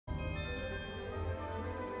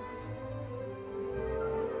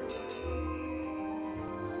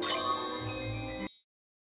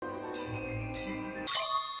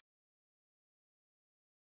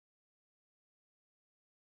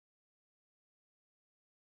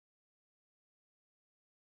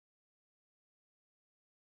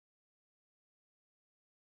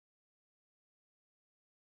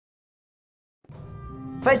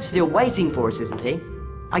Fred's still waiting for us, isn't he?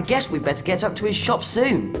 I guess we'd better get up to his shop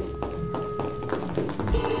soon.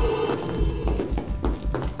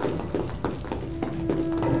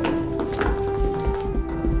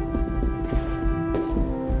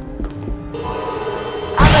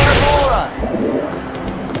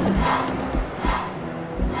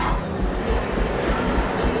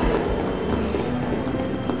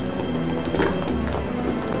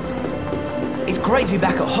 It's great to be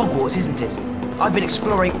back at Hogwarts, isn't it? I've been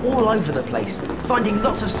exploring all over the place, finding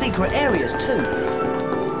lots of secret areas too.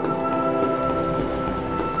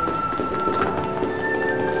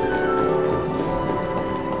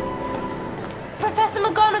 Professor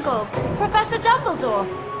McGonagall! Professor Dumbledore!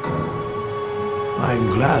 I'm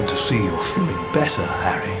glad to see you're feeling better,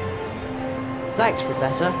 Harry. Thanks,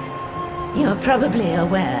 Professor. You're probably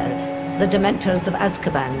aware the Dementors of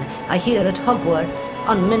Azkaban are here at Hogwarts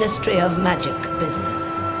on Ministry of Magic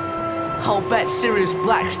business. I'll bet Sirius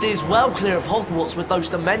Black steers well clear of Hogwarts with those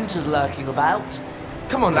Dementors lurking about.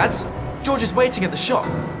 Come on, lads. George is waiting at the shop.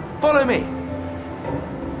 Follow me.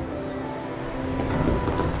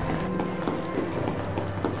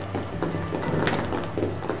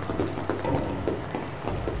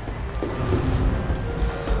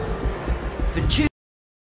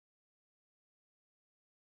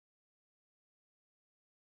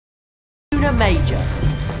 Major.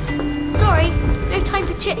 Sorry, no time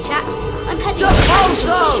for chit-chat. I'm heading to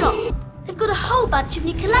the shop. They've got a whole bunch of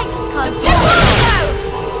new collector's cards.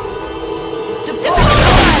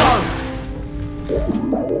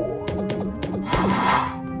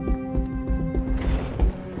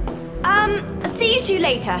 See you two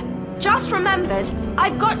later. Just remembered,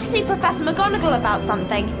 I've got to see Professor McGonagall about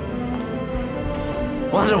something.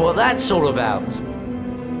 Wonder what that's all about.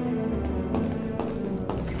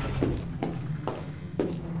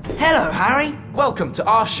 Hello, Harry. Welcome to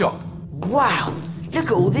our shop. Wow, look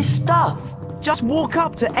at all this stuff. Just walk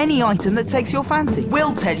up to any item that takes your fancy.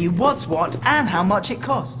 We'll tell you what's what and how much it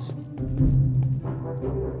costs.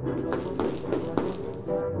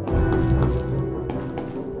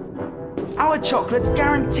 Our chocolate's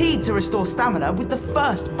guaranteed to restore stamina with the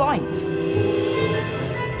first bite.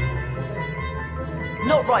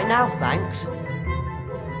 Not right now, thanks.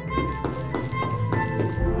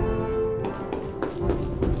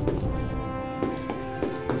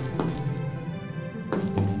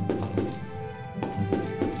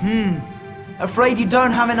 Afraid you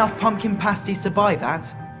don't have enough pumpkin pasties to buy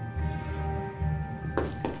that.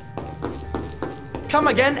 Come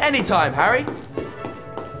again anytime, Harry.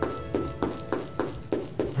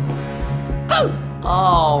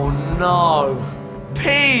 Oh no!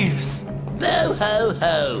 Peeves! Boo hoo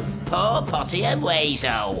hoo! Poor Potty and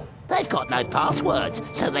Weasel. They've got no passwords,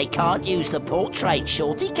 so they can't use the portrait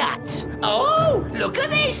shorty cats. Oh, look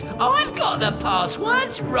at this! I've got the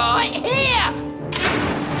passwords right here!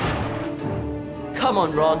 Come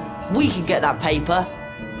on, Ron. We can get that paper.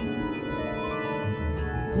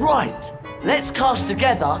 Right, let's cast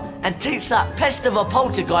together and teach that pest of a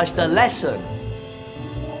poltergeist a lesson.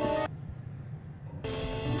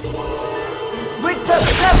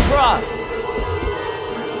 Rictus-Sempra!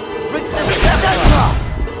 Rictus-Sempra!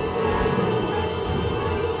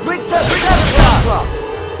 Rictus-Sempra!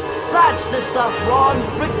 That's the stuff, Ron!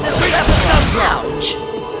 Rictus-Sempra! Ouch!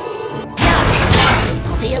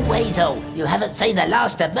 Potty and Weasel, you haven't seen the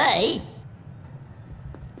last of me!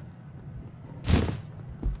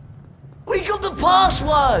 We got the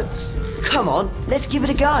passwords! Come on, let's give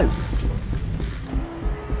it a go.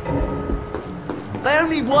 They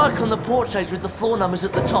only work on the portraits with the floor numbers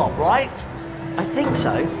at the top, right? I think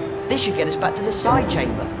so. This should get us back to the side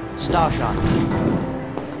chamber. Starshine.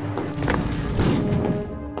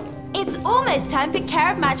 It's almost time for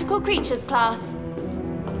Care of Magical Creatures class.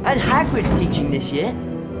 And Hagrid's teaching this year.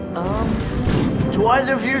 Do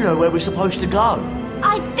either of you know where we're supposed to go?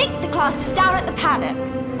 I think the class is down at the paddock.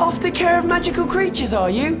 Off the Care of Magical Creatures, are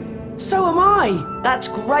you? So am I. That's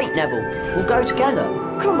great, Neville. We'll go together.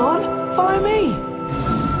 Come on, follow me.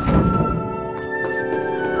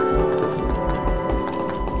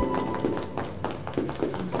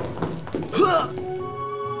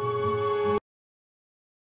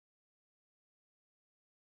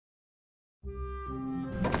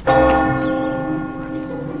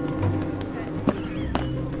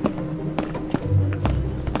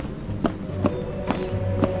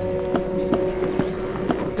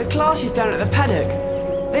 The class is down at the paddock.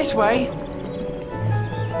 This way.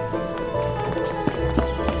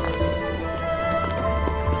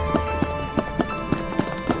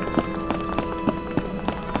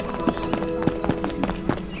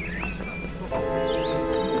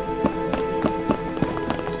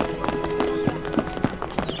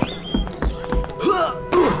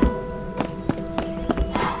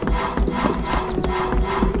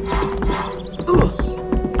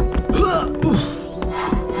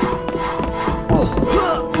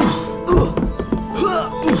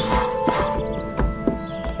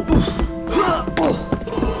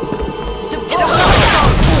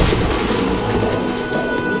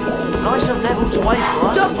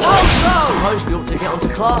 get on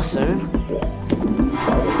to class soon.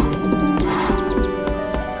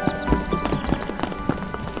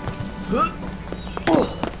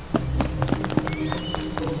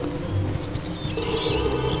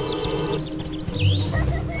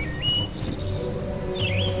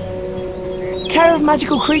 Care of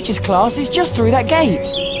Magical Creatures class is just through that gate.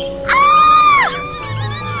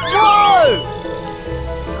 Whoa!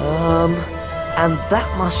 And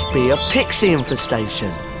that must be a pixie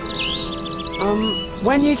infestation.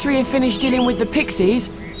 When you three have finished dealing with the pixies,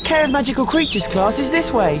 Care of Magical Creatures class is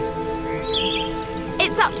this way.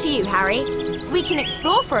 It's up to you, Harry. We can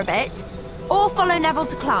explore for a bit, or follow Neville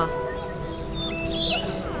to class.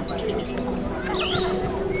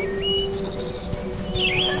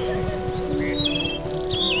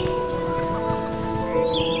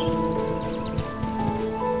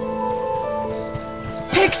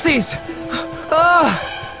 Pixies! Ah!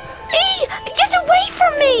 Get away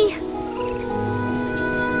from me!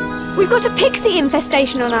 We've got a pixie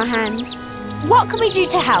infestation on our hands. What can we do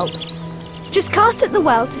to help? Just cast at the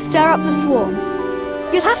well to stir up the swarm.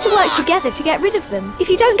 You'll have to work together to get rid of them. If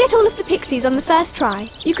you don't get all of the pixies on the first try,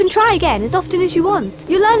 you can try again as often as you want.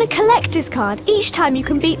 You'll earn a collector's card each time you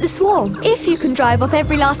can beat the swarm. If you can drive off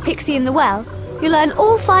every last pixie in the well, you'll earn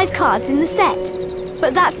all 5 cards in the set.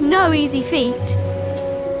 But that's no easy feat.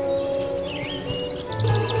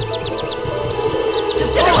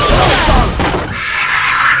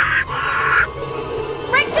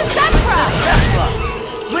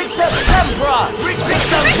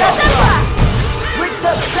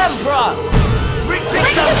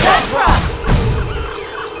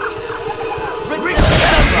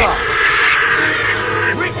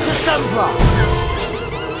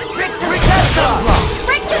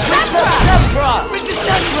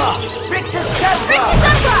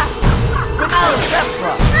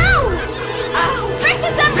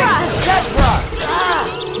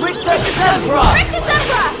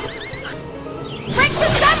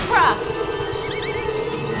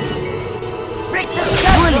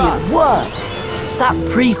 Brilliant work! That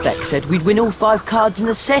prefect said we'd win all 5 cards in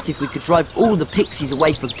the set if we could drive all the pixies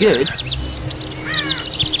away for good.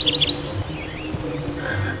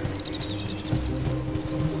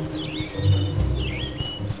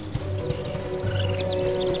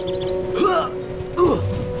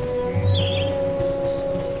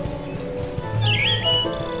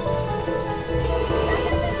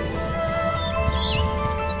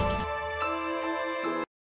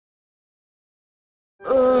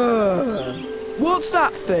 What's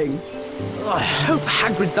that thing? I hope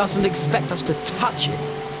Hagrid doesn't expect us to touch it.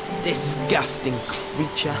 Disgusting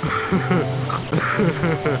creature.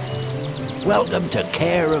 Welcome to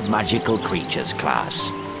Care of Magical Creatures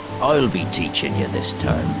class. I'll be teaching you this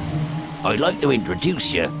term. I'd like to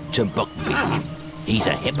introduce you to Buckbeak. He's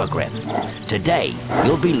a hippogriff. Today,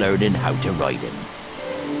 you'll be learning how to ride him.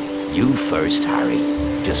 You first, Harry.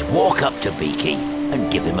 Just walk up to Beaky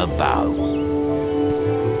and give him a bow.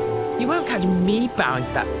 You won't catch me bowing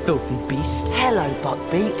to that filthy beast. Hello,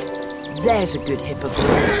 Buckbeak. There's a good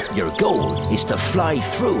hippogriff. Your goal is to fly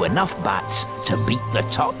through enough bats to beat the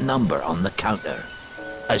top number on the counter.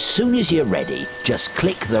 As soon as you're ready, just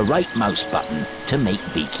click the right mouse button to make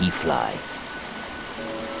Beaky fly.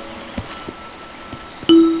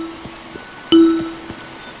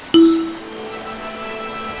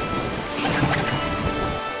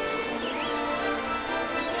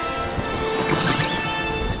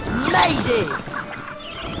 Made it!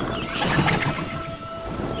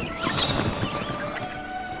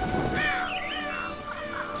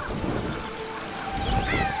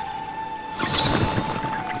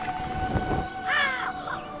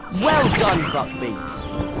 Well done, Buckbeak.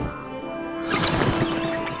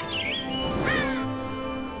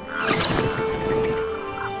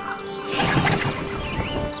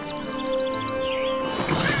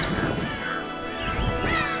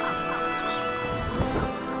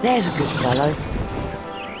 There's a good fellow.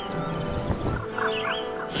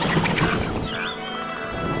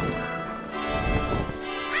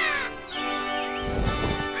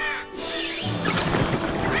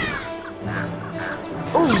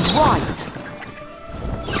 All right.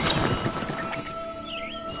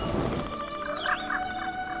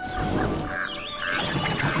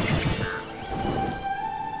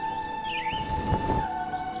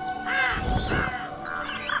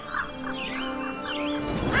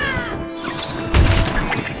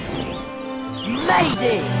 Made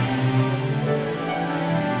it!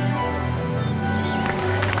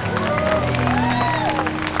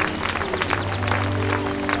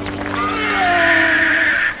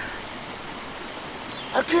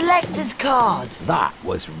 collector's card! That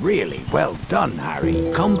was really well done,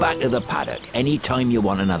 Harry. Come back to the paddock any time you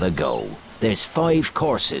want another go. There's 5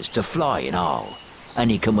 courses to fly in all, and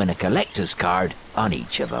you can win a collector's card on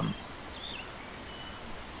each of them.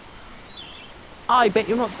 I bet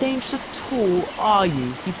you're not dangerous at all, are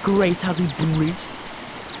you great ugly brute?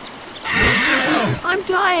 I'm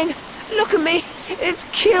dying! Look at me! It's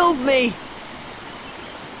killed me!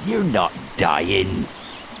 You're not dying.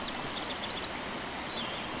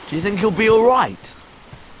 Do you think he'll be alright?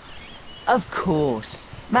 Of course.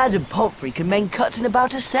 Madam Pomfrey can mend cuts in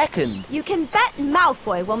about a second. You can bet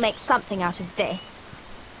Malfoy will make something out of this.